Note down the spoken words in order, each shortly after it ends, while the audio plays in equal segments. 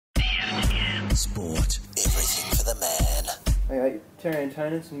Sport. Everything for the man. Hey, Terry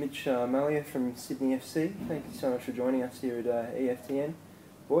Antonis Mitchell Mallia from Sydney FC. Thank you so much for joining us here at EFTM.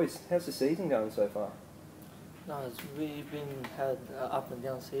 Boys, how's the season going so far? No, it's really been had an up and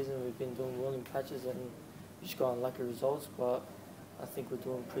down season. We've been doing well in patches and we just got unlucky results, but I think we're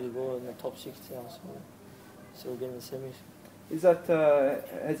doing pretty well in the top 6 now, so we're getting the semis. Is that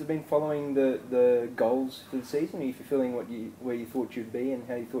has it been following the goals for the season? Are you fulfilling where you thought you'd be and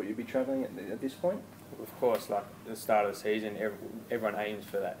how you thought you'd be travelling at this point? Of course, like at the start of the season, everyone aims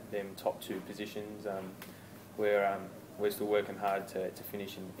for them top 2 positions. We're still working hard to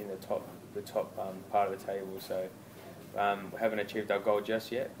finish in the top part of the table. So we haven't achieved our goal just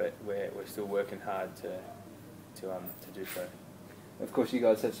yet, but we're still working hard to do so. Of course, you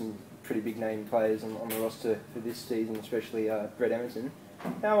guys have some pretty big name players on the roster for this season, especially Brett Emerson.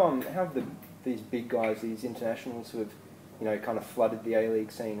 How have these big guys, these internationals who have kind of flooded the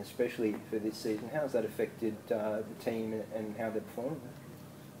A-League scene, especially for this season, how has that affected the team and how they're performing?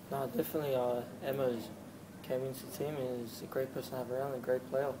 No, definitely Emma's came into the team and is a great person to have around, a great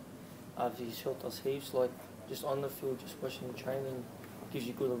player. He's helped us heaps, like just on the field, just watching him training, gives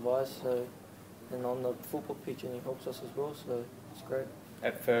you good advice, and on the football pitch, and he helps us as well, so it's great.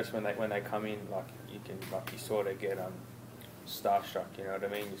 At first, when they come in, you sort of get starstruck, you know what I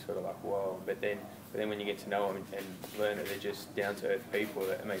mean? You're sort of like, whoa. But then when you get to know them and learn that they're just down to earth people,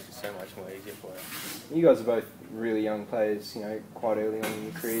 that it makes it so much more easier for you. You guys are both really young players, quite early on in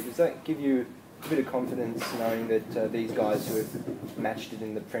your career. Does that give you a bit of confidence knowing that these guys who have matched it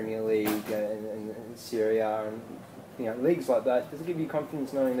in the Premier League and Serie A and leagues like that, does it give you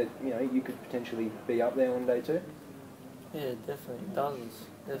confidence knowing that you could potentially be up there one day too? Yeah, definitely it does.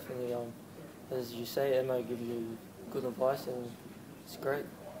 Definitely, as you say, Emma gives you good advice and it's great.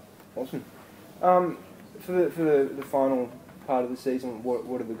 Awesome. For the final part of the season,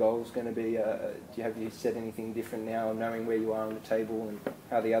 what are the goals going to be? Have you set anything different now, knowing where you are on the table and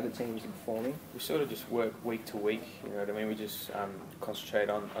how the other teams are performing? We sort of just work week to week, you know what I mean? We just concentrate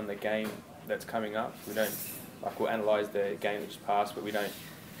on the game that's coming up. We don't, we'll analyse the game that just passed, but we don't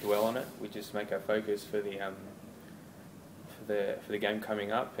dwell on it. We just make our focus for the game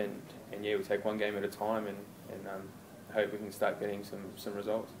coming up, and yeah, we take one game at a time and hope we can start getting some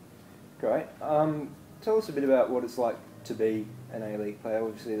results. Great. Tell us a bit about what it's like to be an A-League player.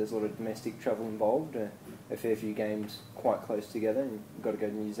 Obviously there's a lot of domestic travel involved, a fair few games quite close together, and you've got to go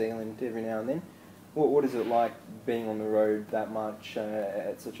to New Zealand every now and then. What is it like being on the road that much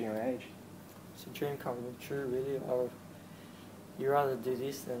at such a young age? It's a dream coming true, really. You'd rather do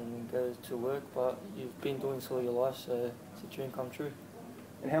this than go to work, but you've been doing this all your life, so it's a dream come true.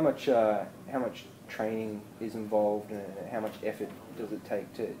 And how much training is involved, and how much effort does it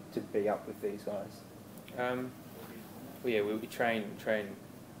take to be up with these guys? Well, yeah, we train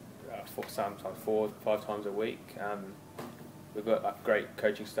sometimes 4 to 5 times a week. We've got great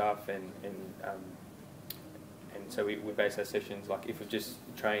coaching staff, and so we base our sessions, like if we just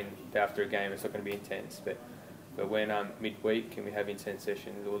train after a game, it's not going to be intense, but when midweek and we have intense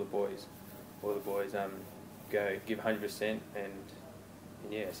sessions, all the boys go give 100%, and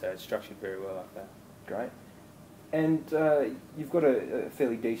yeah, so it's structured very well like that. Great. And you've got a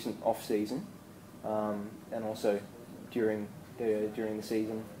fairly decent off season, and also during the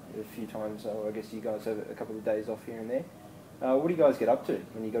season a few times. So I guess you guys have a couple of days off here and there. What do you guys get up to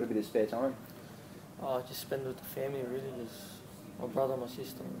when you got a bit of spare time? I just spend it with the family, really, just my brother, my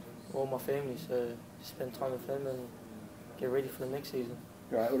sister, all my family, so just spend time with them and get ready for the next season.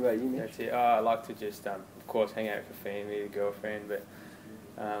 Right, what about you, Mitch? That's it. I like to just, of course, hang out with the family, the girlfriend, but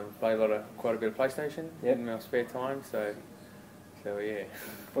play quite a bit of PlayStation in my spare time, so yeah.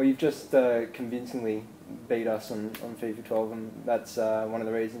 Well, you've just convincingly beat us on FIFA 12, and that's one of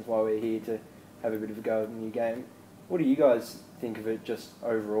the reasons why we're here, to have a bit of a go at the new game. What do you guys think of it just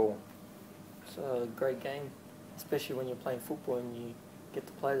overall? It's a great game, especially when you're playing football and you get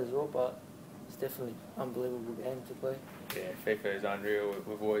to play it as well, but it's definitely an unbelievable game to play. Yeah, FIFA is unreal.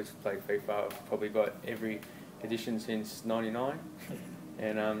 We've always played FIFA. I've probably got every edition since '99,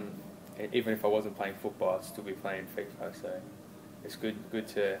 and even if I wasn't playing football, I'd still be playing FIFA. So it's good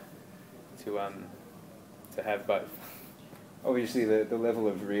to have both. Obviously, the level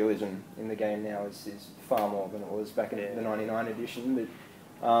of realism in the game now is far more than it was back in the '99 edition. But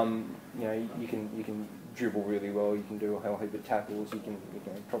you can dribble really well. You can do a whole heap of tackles. You can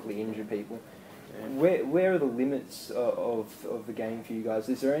properly injure people. Yeah. Where are the limits of the game for you guys?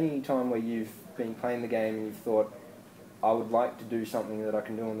 Is there any time where you've been playing the game and you've thought, I would like to do something that I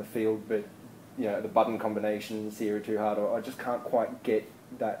can do on the field, but the button combinations here are too hard, or I just can't quite get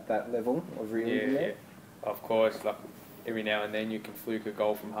that level of realism there? Yeah, of course. Like every now and then you can fluke a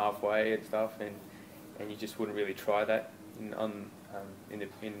goal from halfway and stuff, and you just wouldn't really try that in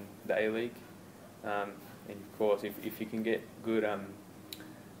the A League. And of course, if you can get good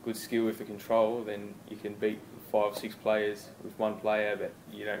skill with the control, then you can beat 5 or 6 players with one player, but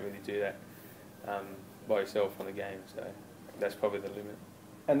you don't really do that by yourself on the game. So that's probably the limit.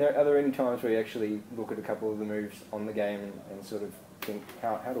 And are there any times where you actually look at a couple of the moves on the game and sort of think,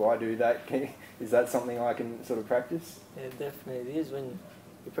 how do I do that? Is that something I can sort of practice? Yeah, definitely it is. When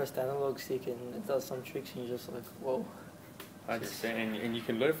you press the analog stick and it does some tricks and you're just like, whoa. I understand, and you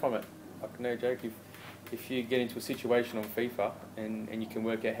can learn from it. Like, no joke, if you get into a situation on FIFA and you can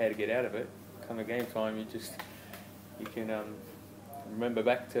work out how to get out of it, come a game time, you can remember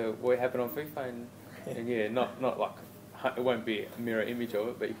back to what happened on FIFA, and yeah, not like, it won't be a mirror image of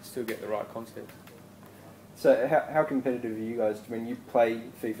it, but you can still get the right concept. So how competitive are you guys? When you play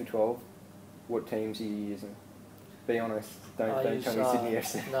FIFA 12, what teams are you using? Be honest, don't tell me Sydney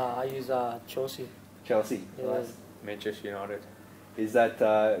FC. No, I use Chelsea. Chelsea, Yeah. nice. Manchester United. Is that,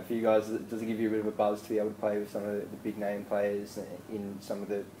 for you guys, does it give you a bit of a buzz to be able to play with some of the big name players in some of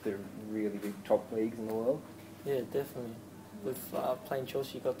the really big top leagues in the world? Yeah, definitely. With playing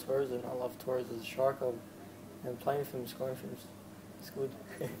Chelsea, you got Torres, and I love Torres as a striker. And playing with him, scoring with him, it's good.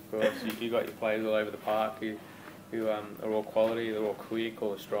 Of course, you got your players all over the park who are all quality, they're all quick,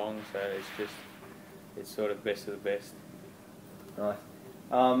 all strong, so it's sort of best of the best. Nice.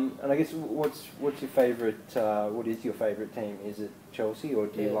 And I guess what's your favourite? What is your favourite team? Is it Chelsea, or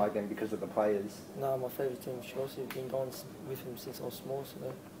do you like them because of the players? No, my favourite team is Chelsea. I've been going with him since I was small,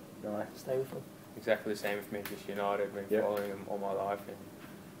 so nice. Stay with him. Exactly the same with Manchester United. I've been following them all my life,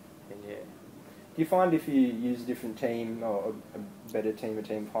 and yeah. Do you find if you use a different team or a better team, a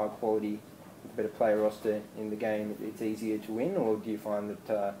team of high quality, with a better player roster in the game, it's easier to win, or do you find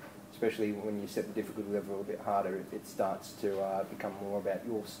that, especially when you set the difficulty level a bit harder, it starts to become more about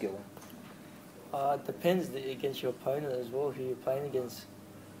your skill? It depends against your opponent as well, who you're playing against.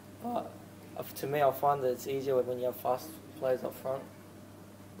 To me, I find that it's easier when you have fast players up front,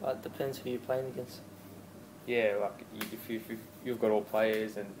 but it depends who you're playing against. Yeah, like if you've got all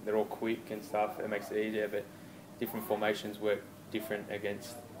players and they're all quick and stuff, it makes it easier, but different formations work different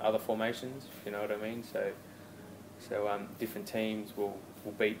against other formations, if you know what I mean. So different teams will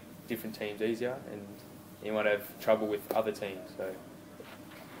beat different teams easier, and you might have trouble with other teams. So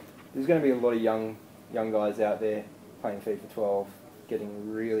there's going to be a lot of young guys out there playing FIFA 12,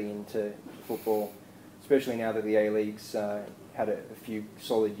 getting really into football, especially now that the A-League's had a few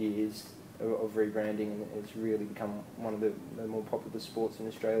solid years of rebranding, and it's really become one of the more popular sports in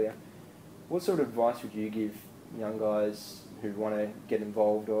Australia. What sort of advice would you give young guys who want to get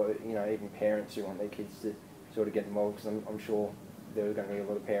involved, or even parents who want their kids to sort of get involved? Because I'm sure there are going to be a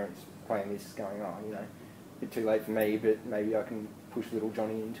lot of parents playing this going, a bit too late for me, but maybe I can push little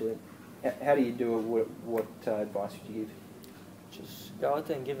Johnny into it. How do you do it? What advice would you give? Just go out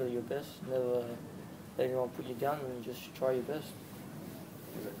there and give it your best. Never let anyone put you down, and just try your best.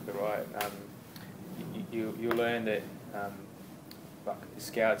 Exactly right. You learn that like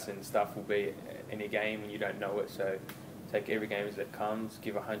scouts and stuff will be in a game and you don't know it, so take every game as it comes,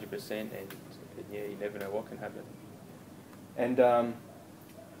 give 100%, and yeah, you never know what can happen. And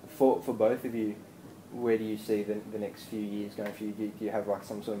for both of you, where do you see the next few years going for you? Do you have like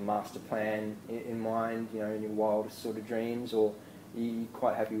some sort of master plan in mind, in your wildest sort of dreams, or are you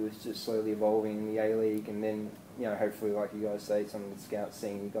quite happy with just slowly evolving in the A-League, and then hopefully, like you guys say, some of the scouts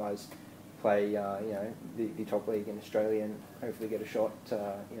seeing you guys play the top league in Australia and hopefully get a shot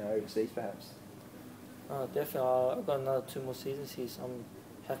overseas perhaps? Definitely. I've got another 2 more seasons here, so I'm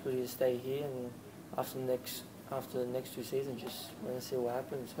happy to stay here, and after the next 2 seasons, just want to see what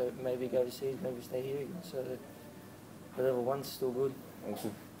happens. So maybe go overseas, maybe stay here again. So whatever one's still good.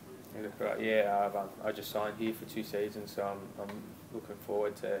 Awesome. Yeah, that's right. Yeah, I just signed here for 2 seasons, so I'm looking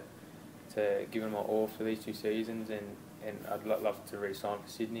forward to giving my all for these 2 seasons, and I'd love to re-sign for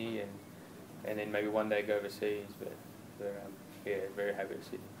Sydney, and then maybe one day go overseas. But yeah, very happy to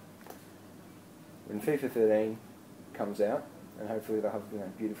Sydney. When FIFA 13 comes out, and hopefully they'll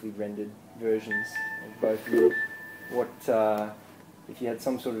have beautifully rendered versions of both of you, what if you had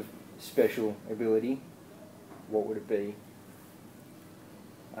some sort of special ability, what would it be?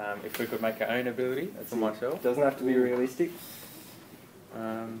 If we could make our own ability for myself. It doesn't have to be realistic.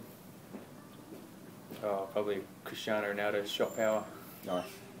 Probably Cristiano Ronaldo's shot power. Nice.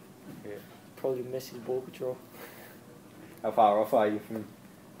 Yeah. Probably Messi's ball control. How far off are you from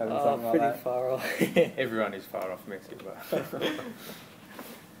having something like that? Pretty far off. Everyone is far off Messi, but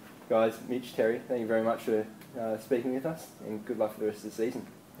Guys, Mitch, Terry, thank you very much for speaking with us, and good luck for the rest of the season.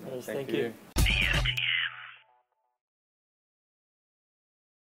 Yes, thank you. you.